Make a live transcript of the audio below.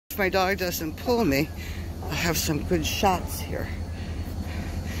If my dog doesn't pull me, I'll have some good shots here.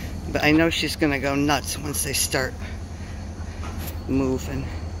 But I know she's gonna go nuts once they start moving.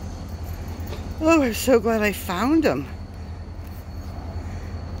 Oh, I'm so glad I found him.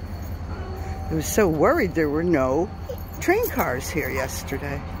 I was so worried there were no train cars here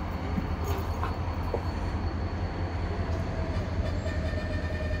yesterday.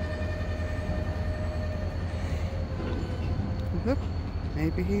 Whoop,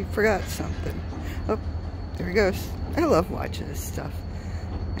 maybe he forgot something. Oh, there he goes. I love watching this stuff.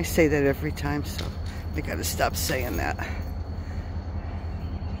 I say that every time, so I gotta stop saying that.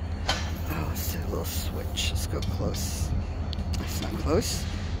 Oh, it's a little switch. Let's go close. That's not close.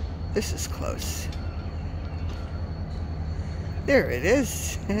 This is close. There it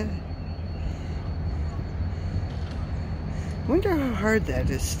is. Wonder how hard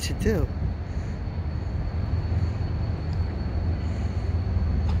that is to do.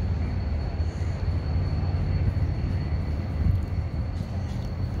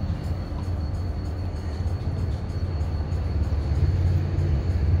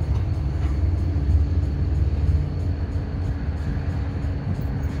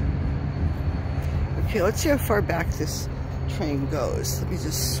 Okay, let's see how far back this train goes. Let me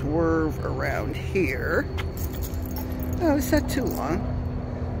just swerve around here. Oh, is that too long?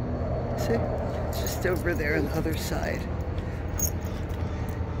 See, it's just over there on the other side.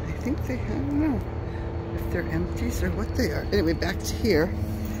 I think they, I don't know if they're empties or what they are. Anyway, back to here.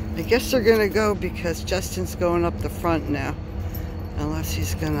 I guess they're gonna go because Justin's going up the front now. Unless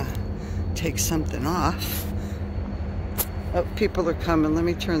he's gonna take something off. Oh, people are coming. Let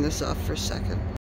me turn this off for a second.